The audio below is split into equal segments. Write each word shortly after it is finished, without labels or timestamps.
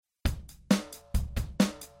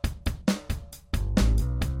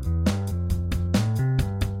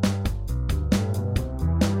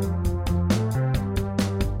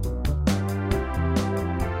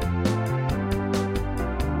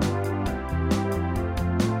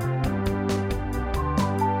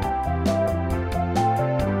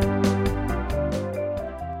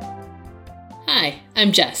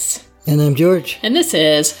I'm Jess. And I'm George. And this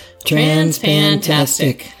is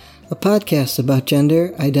Transpantastic, a podcast about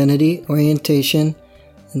gender, identity, orientation,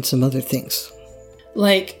 and some other things.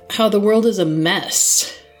 Like how the world is a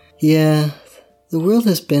mess. Yeah, the world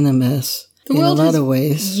has been a mess in a lot of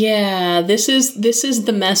ways. Yeah, this is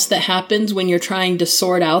the mess that happens when you're trying to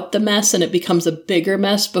sort out the mess and it becomes a bigger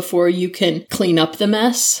mess before you can clean up the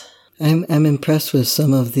mess. I'm impressed with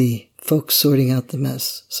some of the folks sorting out the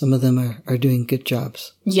mess. Some of them are doing good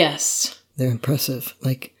jobs. Yes. They're impressive,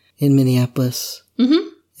 like in Minneapolis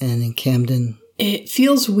and in Camden. It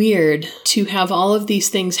feels weird to have all of these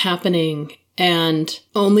things happening and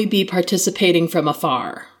only be participating from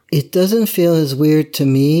afar. It doesn't feel as weird to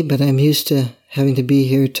me, but I'm used to having to be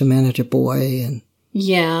here to manage a boy. And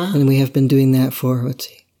we have been doing that for,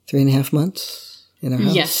 3.5 months in our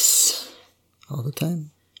house? Yes. All the time.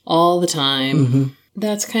 All the time. Mm-hmm.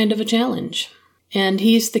 That's kind of a challenge. And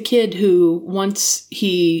he's the kid who, once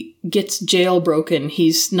he gets jailbroken,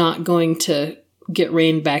 he's not going to get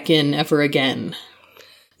reined back in ever again.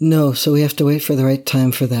 No, so we have to wait for the right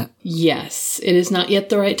time for that. Yes, it is not yet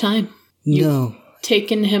the right time. No.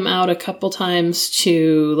 Taken him out a couple times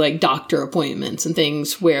to like doctor appointments and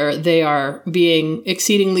things where they are being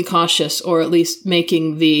exceedingly cautious, or at least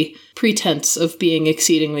making the pretense of being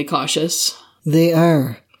exceedingly cautious. They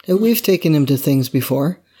are. We've taken him to things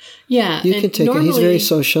before. Yeah. You can take him. He's very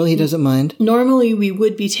social. He doesn't mind. Normally, we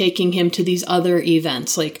would be taking him to these other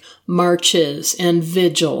events like marches and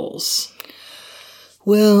vigils.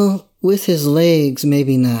 Well, with his legs,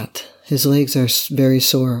 maybe not. His legs are very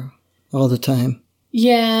sore all the time.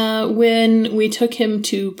 Yeah, when we took him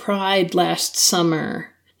to Pride last summer,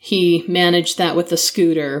 he managed that with a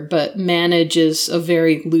scooter, but manage is a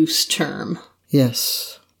very loose term.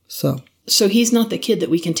 Yes. So he's not the kid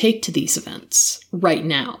that we can take to these events right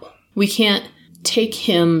now. We can't take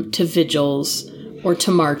him to vigils or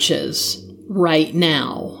to marches right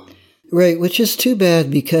now. Right, which is too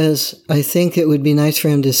bad because I think it would be nice for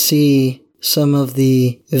him to see some of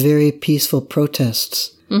the very peaceful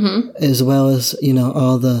protests, as well as,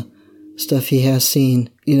 all the stuff he has seen,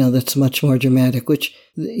 that's much more dramatic, which,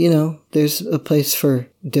 there's a place for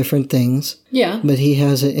different things. Yeah. But he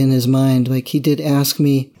has it in his mind. Like, he did ask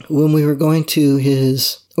me when we were going to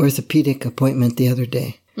his orthopedic appointment the other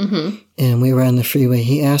day, and we were on the freeway,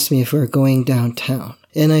 he asked me if we were going downtown.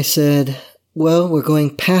 And I said, well, we're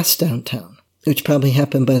going past downtown, which probably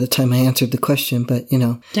happened by the time I answered the question, but,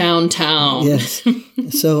 Downtown. Yes.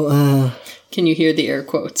 So, can you hear the air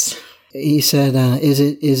quotes? He said, is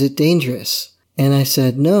it dangerous? And I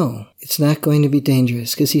said, no, it's not going to be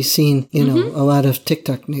dangerous, because he's seen, a lot of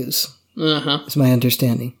TikTok news. Is my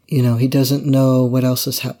understanding. He doesn't know what else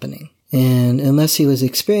is happening. And unless he was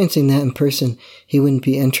experiencing that in person, he wouldn't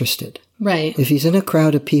be interested. Right. If he's in a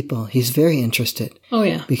crowd of people, he's very interested. Oh,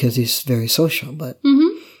 yeah. Because he's very social, but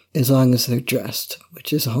as long as they're dressed,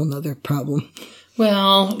 which is a whole nother problem.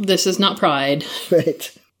 Well, this is not Pride.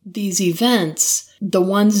 Right. These events, the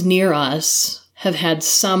ones near us, have had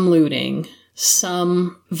some looting,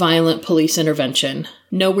 some violent police intervention,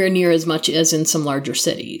 nowhere near as much as in some larger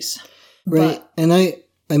cities. Right. And I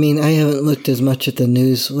haven't looked as much at the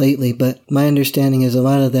news lately, but my understanding is a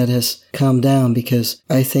lot of that has calmed down because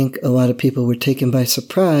I think a lot of people were taken by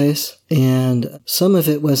surprise, and some of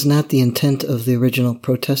it was not the intent of the original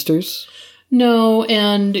protesters. No,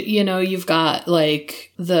 and, you've got,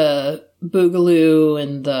 like, the Boogaloo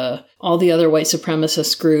and all the other white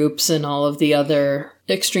supremacist groups and all of the other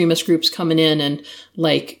extremist groups coming in and,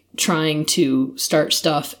 like, trying to start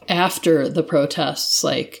stuff after the protests,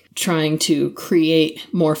 like trying to create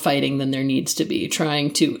more fighting than there needs to be,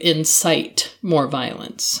 trying to incite more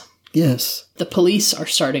violence. Yes. The police are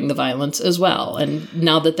starting the violence as well. And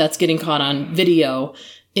now that that's getting caught on video,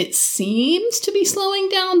 it seems to be slowing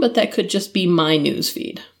down, but that could just be my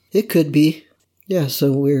newsfeed. It could be. Yeah,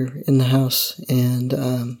 so we're in the house,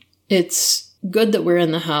 and it's good that we're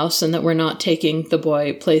in the house and that we're not taking the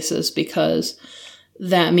boy places, because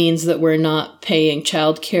that means that we're not paying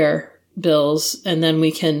childcare bills, and then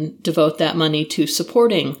we can devote that money to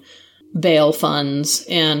supporting bail funds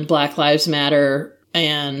and Black Lives Matter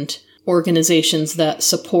and organizations that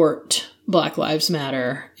support Black Lives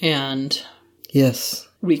Matter. And yes,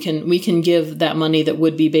 we can give that money that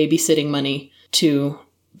would be babysitting money to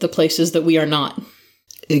the places that we are not.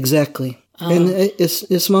 Exactly. And it's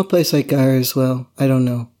a small place like ours, well, I don't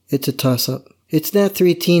know. It's a toss-up. It's not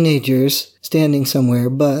 3 teenagers standing somewhere,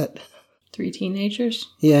 but... 3 teenagers?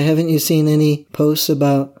 Yeah, haven't you seen any posts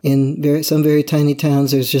about in some very tiny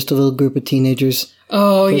towns, there's just a little group of teenagers?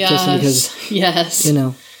 Oh, yes. Yes.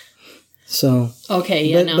 So... Okay,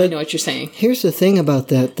 yeah, now I know what you're saying. Here's the thing about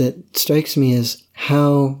that strikes me is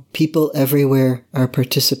how people everywhere are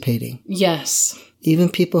participating. Yes. Even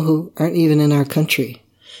people who aren't even in our country.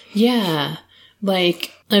 Yeah.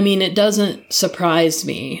 Like, I mean, it doesn't surprise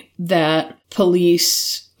me that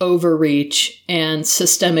police overreach and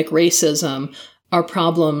systemic racism are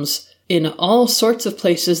problems in all sorts of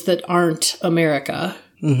places that aren't America.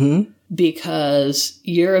 Mm-hmm. Because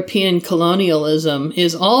European colonialism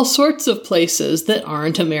is all sorts of places that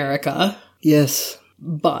aren't America. Yes.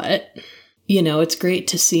 But, it's great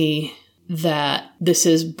to see that this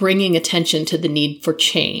is bringing attention to the need for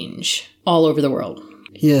change all over the world.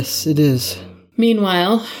 Yes, it is.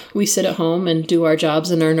 Meanwhile, we sit at home and do our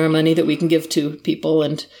jobs and earn our money that we can give to people.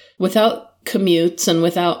 And without commutes and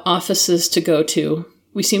without offices to go to,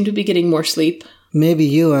 we seem to be getting more sleep. Maybe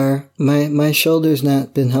you are. My shoulder's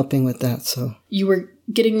not been helping with that, so. You were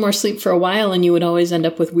getting more sleep for a while and you would always end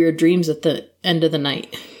up with weird dreams at the end of the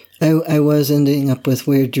night. I was ending up with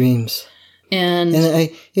weird dreams. And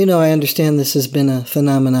I understand this has been a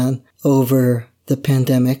phenomenon over the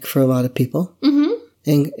pandemic for a lot of people. Mm-hmm.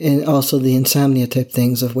 And also the insomnia type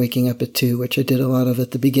things of waking up at 2, which I did a lot of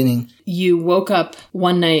at the beginning. You woke up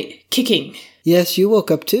one night kicking. Yes, you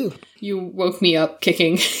woke up too. You woke me up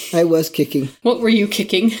kicking. I was kicking. What were you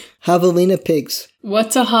kicking? Javelina pigs.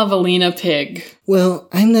 What's a javelina pig? Well,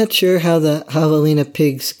 I'm not sure how the javelina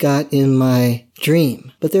pigs got in my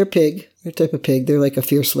dream, but they're a pig. They're a type of pig. They're like a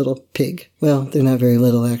fierce little pig. Well, they're not very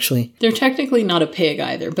little, actually. They're technically not a pig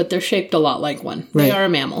either, but they're shaped a lot like one. Right. They are a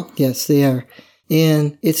mammal. Yes, they are.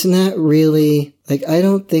 And it's not really, I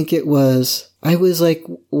don't think it was, I was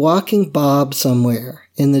walking Bob somewhere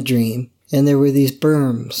in the dream, and there were these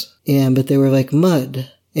berms, but they were like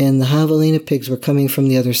mud, and the javelina pigs were coming from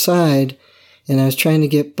the other side, and I was trying to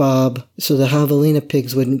get Bob so the javelina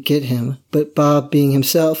pigs wouldn't get him, but Bob, being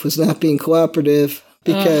himself, was not being cooperative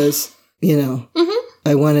because, Mm-hmm.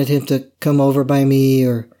 I wanted him to come over by me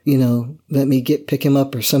or, let me pick him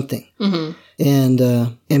up or something.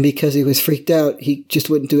 Mm-hmm. And because he was freaked out, he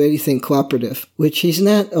just wouldn't do anything cooperative, which he's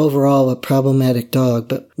not overall a problematic dog.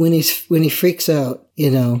 But when he freaks out,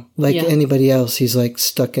 anybody else, he's like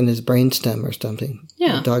stuck in his brainstem or something.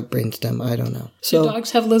 Yeah. Dog brainstem. I don't know. So do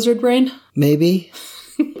dogs have lizard brain? Maybe.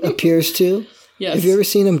 Appears to. Yes. Have you ever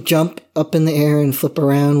seen him jump up in the air and flip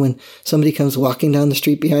around when somebody comes walking down the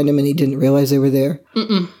street behind him and he didn't realize they were there?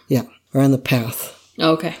 Mm-mm. Yeah. Or on the path.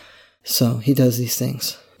 Okay. So he does these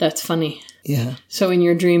things. That's funny. Yeah. So in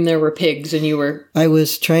your dream there were pigs and you were... I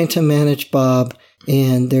was trying to manage Bob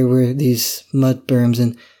and there were these mud berms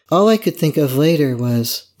and all I could think of later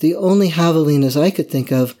was the only javelinas I could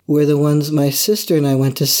think of were the ones my sister and I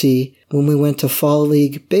went to see when we went to Fall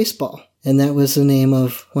League Baseball. And that was the name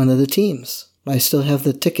of one of the teams. I still have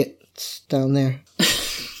the ticket. It's down there.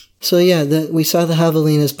 So yeah, we saw the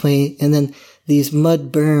javelinas play, and then these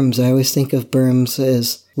mud berms. I always think of berms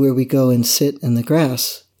as where we go and sit in the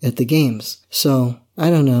grass at the games. So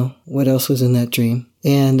I don't know what else was in that dream.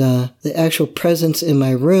 And the actual presence in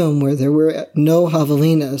my room where there were no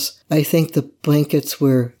javelinas, I think the blankets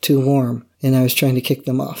were too warm, and I was trying to kick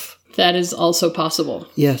them off. That is also possible.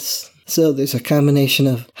 Yes. So there's a combination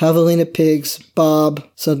of javelina pigs, Bob,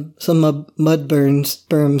 some mud berms,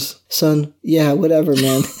 whatever,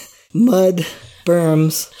 man. Mud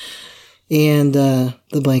berms, and the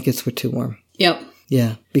blankets were too warm. Yep.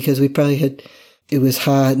 Yeah, because we probably it was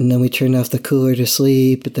hot, and then we turned off the cooler to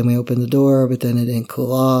sleep, but then we opened the door, but then it didn't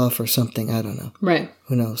cool off or something. I don't know. Right.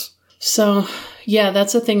 Who knows? So, yeah,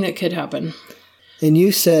 that's a thing that could happen. And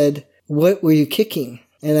you said, what were you kicking?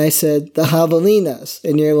 And I said, the javelinas.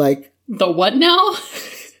 And you're like, the what now?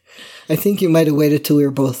 I think you might have waited till we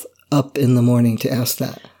were both up in the morning to ask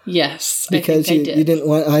that. Yes, because I did. You didn't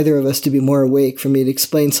want either of us to be more awake for me to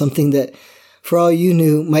explain something that, for all you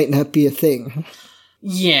knew, might not be a thing.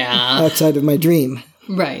 Yeah. Outside of my dream.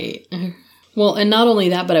 Right. Well, and not only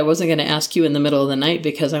that, but I wasn't going to ask you in the middle of the night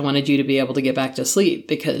because I wanted you to be able to get back to sleep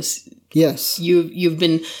because... Yes.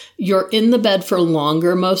 You're in the bed for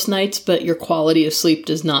longer most nights, but your quality of sleep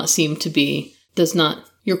does not seem to be that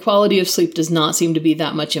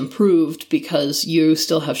much improved because you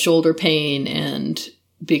still have shoulder pain and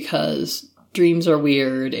because dreams are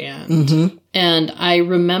weird and I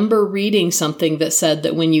remember reading something that said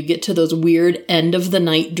that when you get to those weird end of the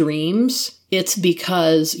night dreams, it's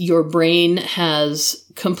because your brain has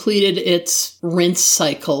completed its rinse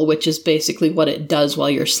cycle, which is basically what it does while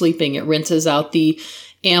you're sleeping. It rinses out the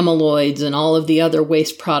amyloids and all of the other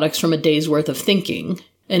waste products from a day's worth of thinking.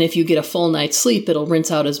 And if you get a full night's sleep, it'll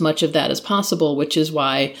rinse out as much of that as possible, which is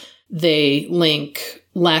why they link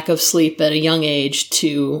lack of sleep at a young age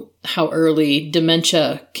to how early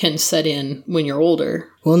dementia can set in when you're older.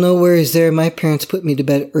 Well, no worries there. My parents put me to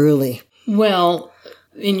bed early. Well,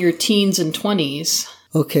 in your teens and 20s.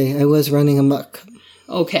 Okay, I was running amok.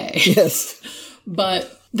 Okay. Yes.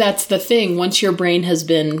 But that's the thing. Once your brain has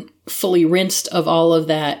been fully rinsed of all of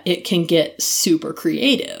that, it can get super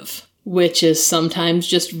creative, which is sometimes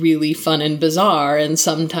just really fun and bizarre. And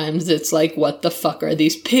sometimes it's like, what the fuck are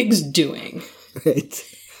these pigs doing? Right.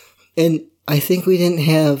 And I think we didn't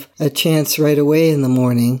have a chance right away in the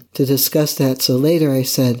morning to discuss that. So later I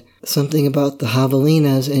said something about the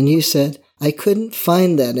javelinas, and you said, I couldn't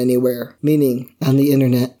find that anywhere, meaning on the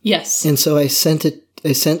internet. Yes. And so I sent it,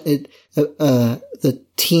 the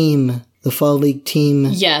team, the Fall League team.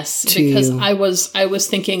 Yes, because I was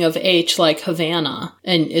thinking of H like Havana,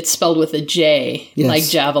 and it's spelled with a J, Yes. like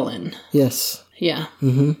javelin. Yes. Yeah.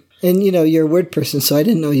 Mm-hmm. And, you're a word person, so I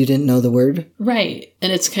didn't know you didn't know the word. Right.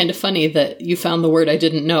 And it's kind of funny that you found the word I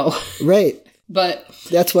didn't know. Right. But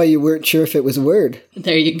That's why you weren't sure if it was a word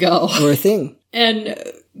there you go. or a thing. And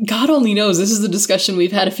God only knows, this is the discussion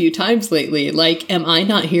we've had a few times lately. Like, am I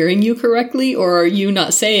not hearing you correctly, or are you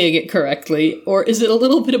not saying it correctly? Or is it a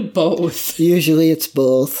little bit of both? Usually it's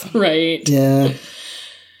both. Right. Yeah.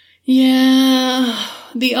 Yeah.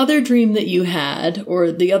 The other dream that you had,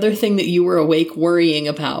 or the other thing that you were awake worrying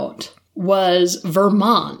about, was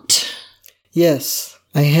Vermont. Yes.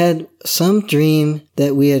 I had some dream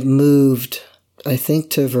that we had moved, I think,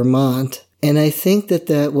 to Vermont. And I think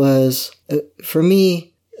that was, for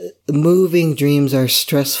me, moving dreams are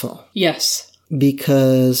stressful. Yes.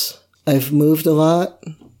 Because I've moved a lot,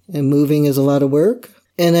 and moving is a lot of work.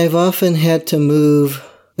 And I've often had to move,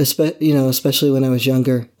 especially when I was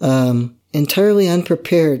younger, entirely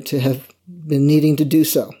unprepared to have been needing to do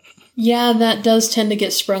so. Yeah, that does tend to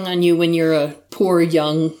get sprung on you when you're a poor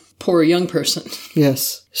young person.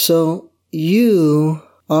 Yes. So you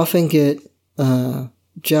often get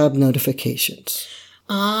job notifications.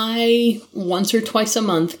 I, once or twice a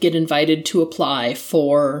month, get invited to apply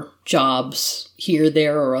for jobs here,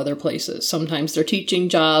 there, or other places. Sometimes they're teaching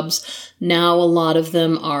jobs. Now a lot of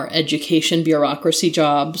them are education bureaucracy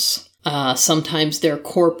jobs. Sometimes they're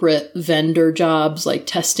corporate vendor jobs like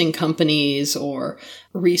testing companies or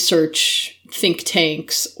research think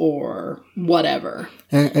tanks or whatever.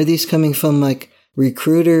 Are these coming from like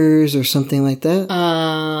recruiters or something like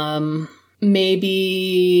that?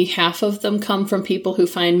 Maybe half of them come from people who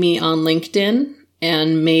find me on LinkedIn,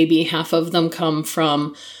 and maybe half of them come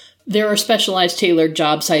from, there are specialized tailored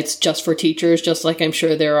job sites just for teachers, just like I'm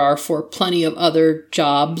sure there are for plenty of other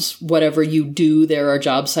jobs. Whatever you do, there are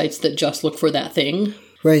job sites that just look for that thing.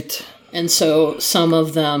 Right. And so some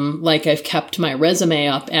of them, like, I've kept my resume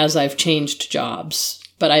up as I've changed jobs,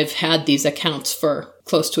 but I've had these accounts for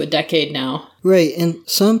close to a decade now. Right, and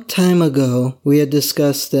some time ago, we had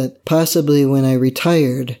discussed that possibly when I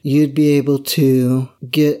retired, you'd be able to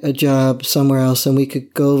get a job somewhere else and we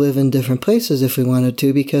could go live in different places if we wanted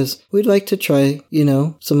to, because we'd like to try,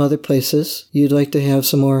 some other places. You'd like to have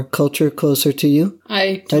some more culture closer to you.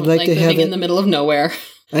 I don't like living in the middle of nowhere.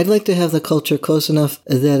 I'd like to have the culture close enough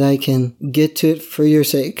that I can get to it for your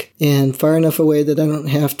sake, and far enough away that I don't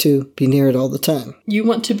have to be near it all the time. You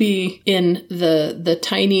want to be in the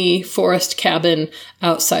tiny forest cabin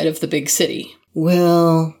outside of the big city.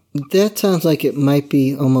 Well, that sounds like it might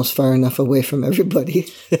be almost far enough away from everybody.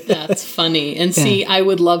 That's funny. And see, I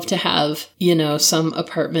would love to have, some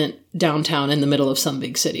apartment downtown in the middle of some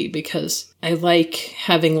big city, because I like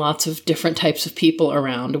having lots of different types of people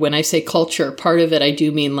around. When I say culture, part of it I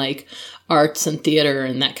do mean like arts and theater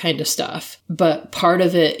and that kind of stuff. But part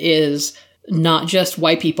of it is not just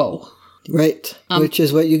white people. Right. Which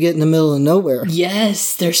is what you get in the middle of nowhere.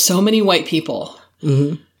 Yes, there's so many white people.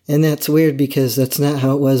 Mm-hmm. And that's weird because that's not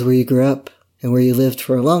how it was where you grew up and where you lived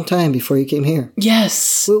for a long time before you came here.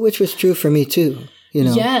 Yes. Which was true for me too.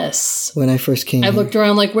 Yes. When I first came here. I looked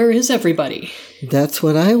around like, where is everybody? That's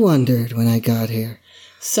what I wondered when I got here.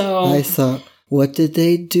 So I thought, what did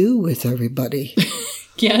they do with everybody?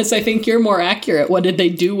 Yes, I think you're more accurate. What did they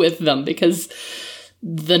do with them? Because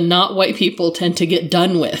the not white people tend to get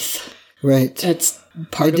done with. Right. That's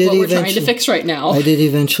part of what we're trying to fix right now. I did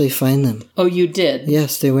eventually find them. Oh, you did?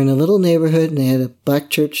 Yes, they were in a little neighborhood and they had a black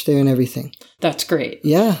church there and everything. That's great.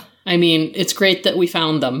 Yeah. I mean, it's great that we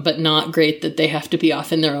found them, but not great that they have to be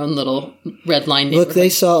off in their own little red line neighborhood. Look, they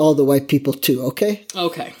saw all the white people too, okay?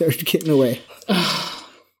 Okay. They're getting away.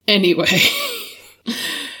 Anyway.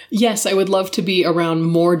 Yes, I would love to be around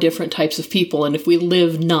more different types of people, and if we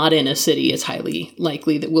live not in a city, it's highly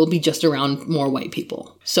likely that we'll be just around more white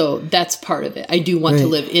people. So that's part of it. I do want to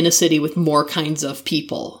live in a city with more kinds of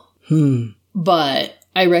people. But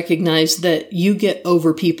I recognize that you get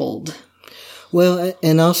overpeopled. Well,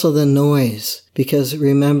 and also the noise, because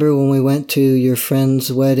remember when we went to your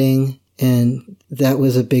friend's wedding and that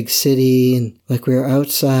was a big city and like we were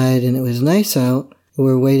outside and it was nice out. We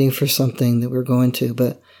were waiting for something that we were going to,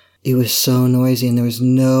 but it was so noisy and there was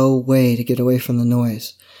no way to get away from the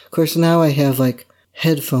noise. Of course, now I have like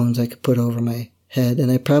headphones I could put over my head,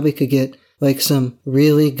 and I probably could get like some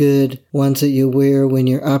really good ones that you wear when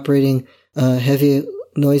you're operating heavy,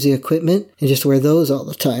 noisy equipment, and just wear those all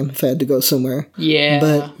the time if I had to go somewhere. Yeah.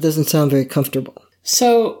 But it doesn't sound very comfortable.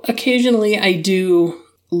 So occasionally I do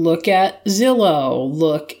look at Zillow,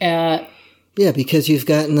 look at... Yeah, because you've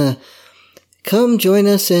gotten the, come join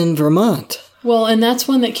us in Vermont. Well, and that's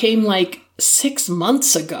one that came like 6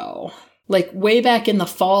 months ago, like way back in the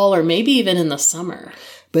fall or maybe even in the summer.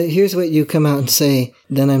 But here's what you come out and say,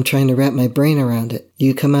 then I'm trying to wrap my brain around it.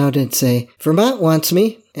 You come out and say, Vermont wants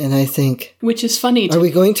me. And I think... Which is funny. Are we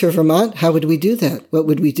going to Vermont? How would we do that? What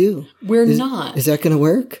would we do? We're not. Is that going to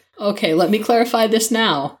work? Okay, let me clarify this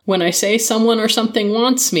now. When I say someone or something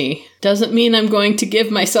wants me, doesn't mean I'm going to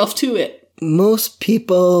give myself to it. Most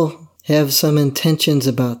people have some intentions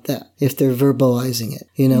about that if they're verbalizing it,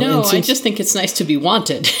 you know. No, I just think it's nice to be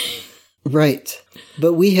wanted. Right.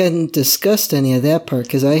 But we hadn't discussed any of that part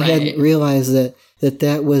because I hadn't realized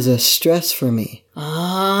that was a stress for me.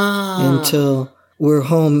 Until we're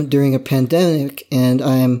home during a pandemic and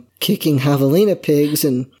I'm kicking javelina pigs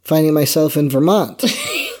and finding myself in Vermont,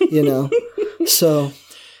 you know. So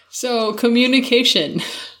communication.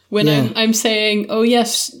 When I'm saying, oh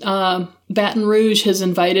yes, Baton Rouge has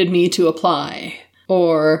invited me to apply,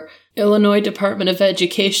 or Illinois Department of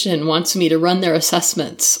Education wants me to run their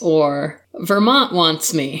assessments, or Vermont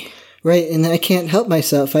wants me. Right, and I can't help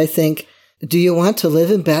myself. I think, do you want to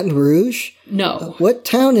live in Baton Rouge? No. What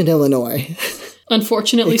town in Illinois?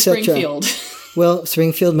 Unfortunately, Springfield. Well,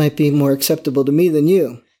 Springfield might be more acceptable to me than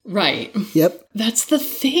you. Right. Yep. That's the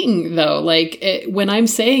thing, though. Like, when I'm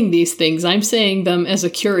saying these things, I'm saying them as a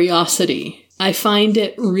curiosity. I find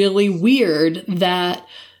it really weird that,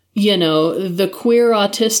 you know, the queer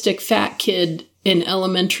autistic fat kid in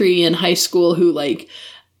elementary and high school who, like,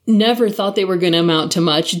 never thought they were going to amount to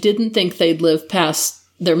much, didn't think they'd live past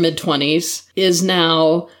their mid-20s, is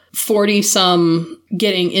now 40-some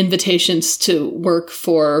getting invitations to work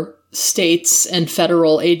for states and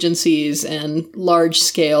federal agencies and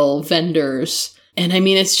large-scale vendors. And I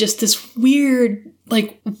mean, it's just this weird,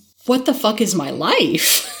 like, what the fuck is my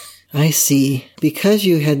life? I see. Because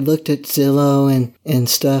you had looked at Zillow and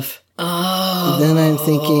stuff, then I'm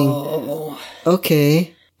thinking,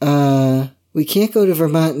 okay, we can't go to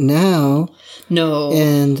Vermont now. No.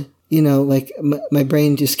 And, you know, like, my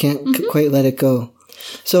brain just can't quite let it go.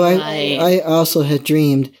 So I also had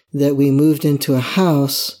dreamed that we moved into a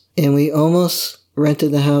house and we almost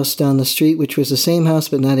rented the house down the street, which was the same house,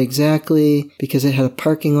 but not exactly, because it had a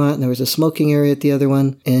parking lot and there was a smoking area at the other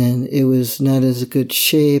one, and it was not as good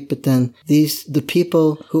shape. But then the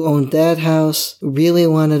people who owned that house really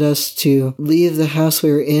wanted us to leave the house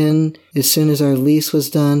we were in as soon as our lease was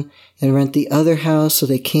done and rent the other house. So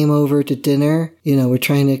they came over to dinner. You know, we're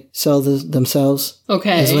trying to sell themselves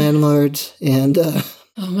as landlords. And,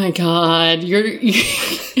 oh my God, your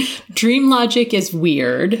dream logic is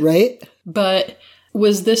weird. Right? But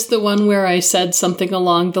was this the one where I said something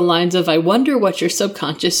along the lines of, I wonder what your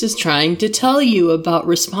subconscious is trying to tell you about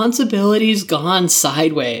responsibilities gone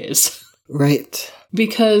sideways? Right.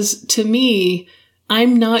 Because to me,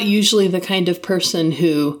 I'm not usually the kind of person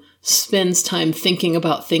who spends time thinking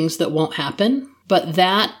about things that won't happen. But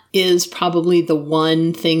that is probably the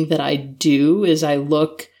one thing that I do is I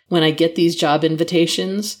look... When I get these job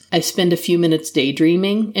invitations, I spend a few minutes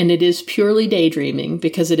daydreaming, and it is purely daydreaming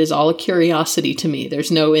because it is all a curiosity to me.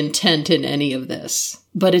 There's no intent in any of this.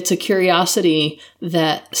 But it's a curiosity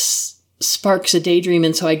that sparks a daydream,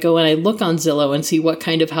 and so I go and I look on Zillow and see what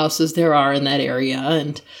kind of houses there are in that area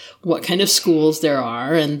and what kind of schools there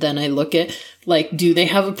are, and then I look at, like, do they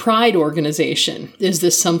have a pride organization? Is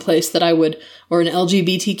this someplace that I would, or an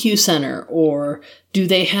LGBTQ center, or do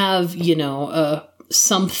they have, you know,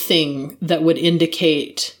 something that would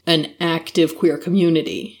indicate an active queer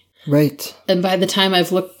community. Right. And by the time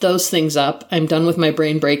I've looked those things up, I'm done with my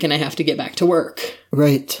brain break and I have to get back to work.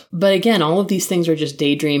 Right. But again, all of these things are just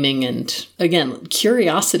daydreaming and, again,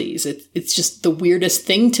 curiosities. It's just the weirdest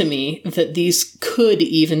thing to me that these could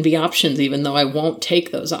even be options, even though I won't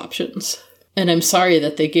take those options. And I'm sorry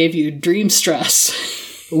that they gave you dream stress.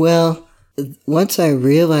 Well... Once I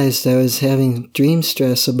realized I was having dream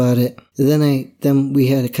stress about it, then we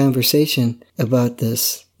had a conversation about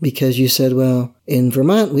this because you said, well, in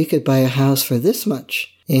Vermont, we could buy a house for this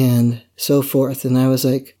much and so forth. And I was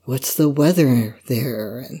like, what's the weather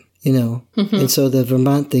there? And, you know, and so the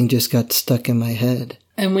Vermont thing just got stuck in my head.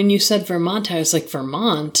 And when you said Vermont, I was like,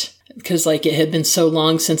 Vermont? Because, like, it had been so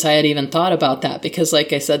long since I had even thought about that. Because,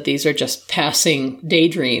 like I said, these are just passing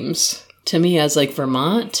daydreams. To me, I was like,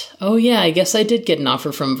 Vermont? Oh, yeah, I guess I did get an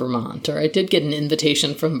offer from Vermont. Or I did get an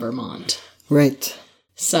invitation from Vermont. Right.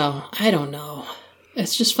 So, I don't know.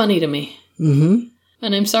 It's just funny to me. Mm-hmm.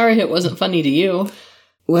 And I'm sorry it wasn't funny to you.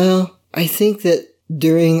 Well, I think that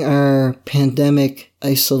during our pandemic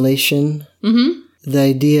isolation, the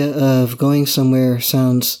idea of going somewhere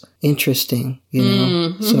sounds interesting, you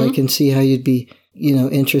know? So I can see how you'd be, you know,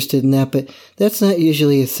 interested in that. But that's not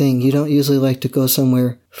usually a thing. You don't usually like to go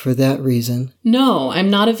somewhere for that reason. No, I'm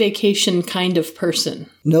not a vacation kind of person.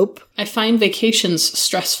 Nope. I find vacations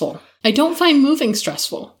stressful. I don't find moving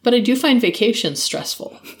stressful, but I do find vacations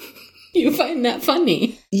stressful. You find that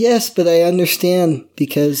funny? Yes, but I understand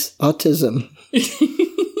because autism.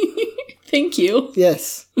 Thank you.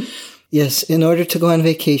 Yes. Yes, in order to go on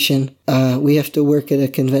vacation, we have to work at a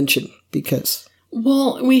convention because...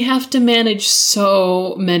 Well, we have to manage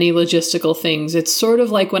so many logistical things. It's sort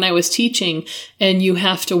of like when I was teaching and you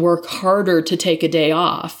have to work harder to take a day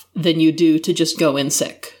off than you do to just go in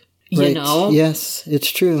sick. You Right. know? Yes, it's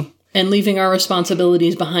true. And leaving our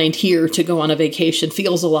responsibilities behind here to go on a vacation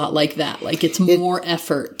feels a lot like that. Like it's more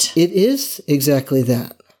effort. It is exactly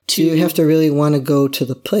that. So you have to really want to go to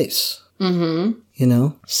the place. Mm-hmm. You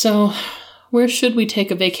know? So, where should we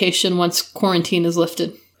take a vacation once quarantine is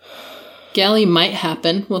lifted? Galley might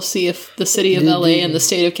happen. We'll see if the city of LA and the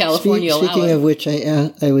state of California allow Speaking it. of which,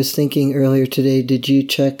 I was thinking earlier today, did you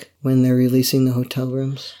check when they're releasing the hotel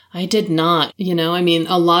rooms? I did not. You know, I mean,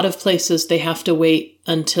 a lot of places they have to wait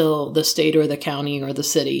until the state or the county or the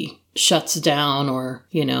city shuts down or,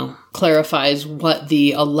 you know, clarifies what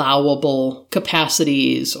the allowable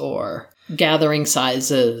capacities or gathering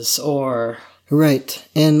sizes or... Right.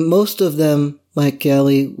 And most of them, like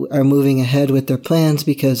Galley, are moving ahead with their plans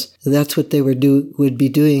because that's what they would be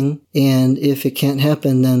doing. And if it can't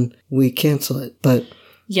happen, then we cancel it. But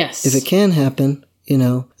Yes. if it can happen, you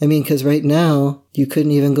know, I mean, because right now you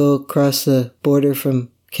couldn't even go across the border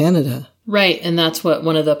from Canada. Right. And that's what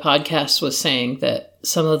one of the podcasts was saying, that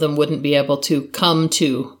some of them wouldn't be able to come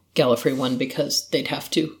to Gallifrey One because they'd have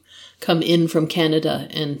to come in from Canada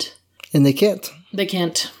and And they can't. they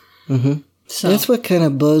can't. Mm-hmm. So That's what kind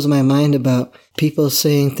of blows my mind about people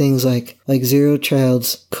saying things like Zero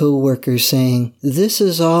Child's co-workers saying, this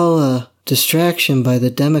is all a distraction by the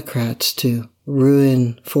Democrats to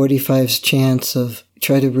ruin 45's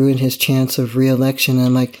try to ruin his chance of re-election. And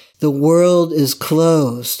I'm like, the world is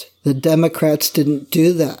closed. The Democrats didn't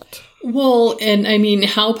do that. Well, and I mean,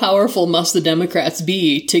 how powerful must the Democrats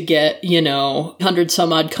be to get, 100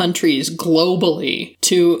 some odd countries globally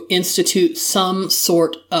to institute some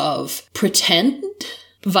sort of pretend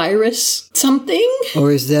virus something?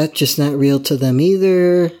 Or is that just not real to them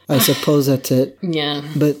either? I suppose that's it. Yeah.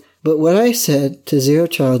 But what I said to Zero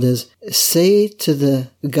Child is, say to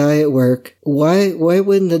the guy at work, why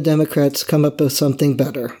wouldn't the Democrats come up with something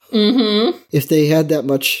better? Mm-hmm. If they had that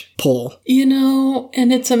much pull.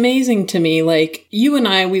 And it's amazing to me, like, you and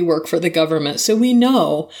I, we work for the government, so we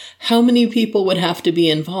know how many people would have to be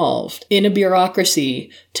involved in a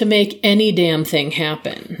bureaucracy to make any damn thing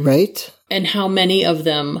happen. Right? And how many of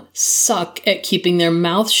them suck at keeping their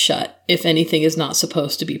mouth shut if anything is not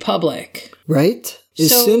supposed to be public. Right? As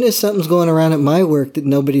soon as something's going around at my work that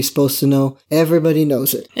nobody's supposed to know, everybody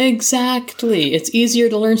knows it. Exactly. It's easier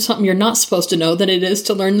to learn something you're not supposed to know than it is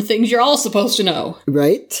to learn the things you're all supposed to know.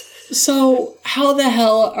 Right? So how the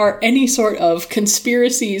hell are any sort of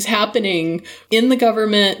conspiracies happening in the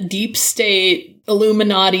government, deep state,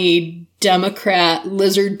 Illuminati, Democrat,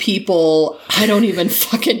 lizard people? I don't even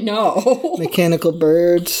fucking know. Mechanical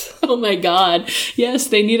birds. Oh my god. Yes,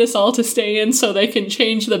 they need us all to stay in so they can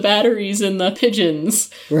change the batteries in the pigeons.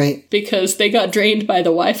 Right. Because they got drained by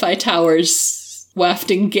the Wi-Fi towers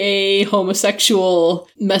wafting gay, homosexual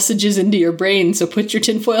messages into your brain. So put your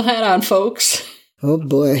tinfoil hat on, folks. Oh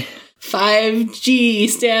boy. 5G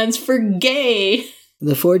stands for gay.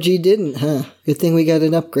 The 4G didn't, huh? Good thing we got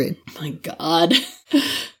an upgrade. My god.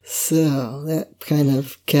 So, that kind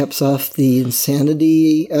of caps off the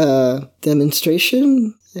insanity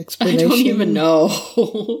demonstration explanation. I don't even know.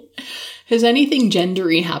 Has anything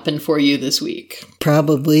gendery happened for you this week?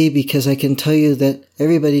 Probably, because I can tell you that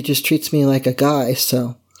everybody just treats me like a guy,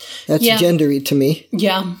 so that's gendery to me.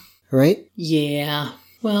 Yeah. Right? Yeah.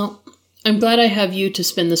 Well, I'm glad I have you to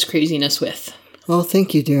spin this craziness with. Well,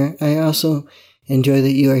 thank you, dear. I also enjoy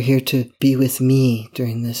that you are here to be with me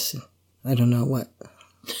during this, I don't know what,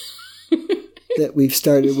 that we've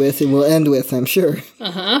started with and will end with, I'm sure.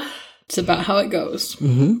 Uh-huh. It's about how it goes.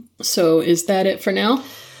 Mm-hmm. So is that it for now?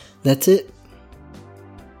 That's it.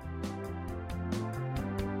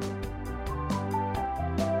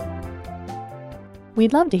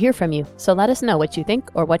 We'd love to hear from you, so let us know what you think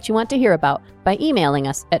or what you want to hear about by emailing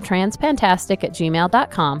us at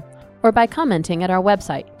transpantastic@gmail.com or by commenting at our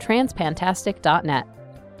website, transpantastic.net.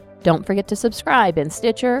 Don't forget to subscribe in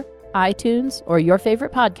Stitcher, iTunes, or your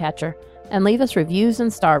favorite podcatcher, and leave us reviews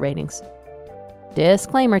and star ratings.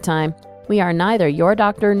 Disclaimer time. We are neither your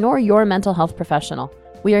doctor nor your mental health professional.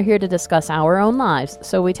 We are here to discuss our own lives,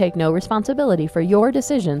 so we take no responsibility for your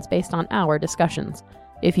decisions based on our discussions.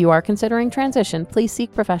 If you are considering transition, please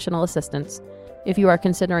seek professional assistance. If you are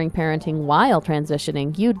considering parenting while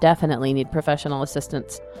transitioning, you definitely need professional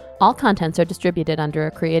assistance. All contents are distributed under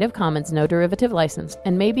a Creative Commons no derivative license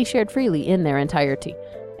and may be shared freely in their entirety.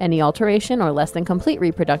 Any alteration or less than complete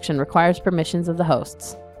reproduction requires permissions of the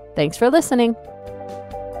hosts. Thanks for listening.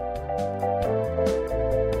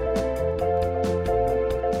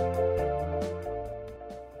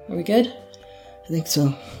 Are we good? I think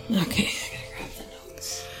so. Okay, I gotta grab the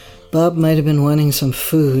notes. Bob might have been wanting some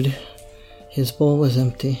food. His bowl was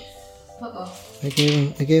empty. Uh-oh. I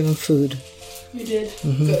gave him food. You did?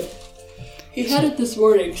 Mm-hmm. Good. He had it this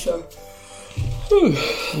morning, so...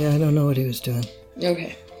 Yeah, I don't know what he was doing.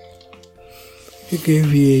 Okay. He gave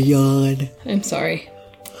me a yawn. I'm sorry.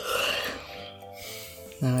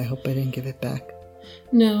 Now I hope I didn't give it back.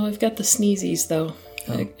 No, I've got the sneezies, though.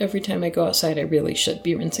 Oh. Every time I go outside, I really should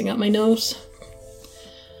be rinsing out my nose.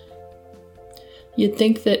 You'd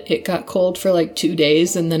think that it got cold for like 2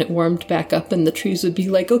 days and then it warmed back up and the trees would be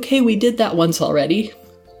like, okay, we did that once already.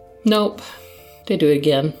 Nope. They do it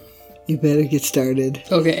again. You better get started.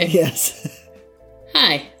 Okay. Yes.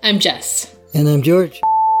 Hi, I'm Jess. And I'm George.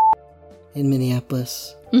 In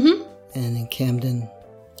Minneapolis. Mm-hmm. And in Camden.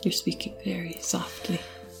 You're speaking very softly.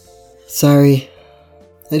 Sorry.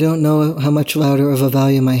 I don't know how much louder of a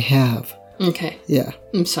volume I have. Okay. Yeah.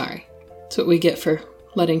 I'm sorry. That's what we get for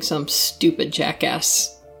letting some stupid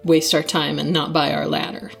jackass waste our time and not buy our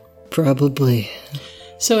ladder. Probably.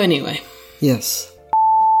 So anyway. Yes.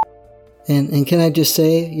 And can I just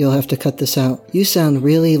say, you'll have to cut this out. You sound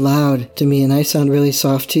really loud to me and I sound really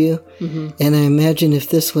soft to you. Mm-hmm. And I imagine if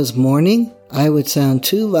this was morning, I would sound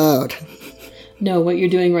too loud. No, what you're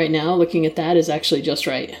doing right now, looking at that, is actually just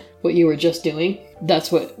right. What you were just doing,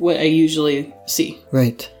 that's what I usually see.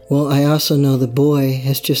 Right. Well, I also know the boy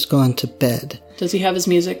has just gone to bed. Does he have his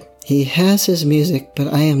music? He has his music,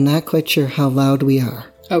 but I am not quite sure how loud we are.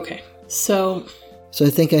 Okay. So I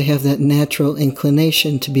think I have that natural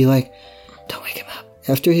inclination to be like, don't wake him up.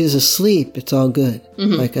 After he's asleep, it's all good.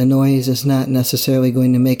 Mm-hmm. Like a noise is not necessarily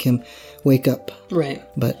going to make him wake up. Right.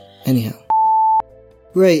 But anyhow.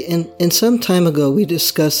 Right, and some time ago we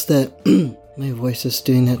discussed that my voice is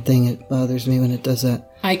doing that thing. It bothers me when it does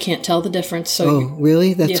that. I can't tell the difference. So oh,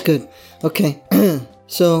 really? That's yeah. Good. Okay.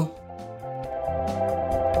 So...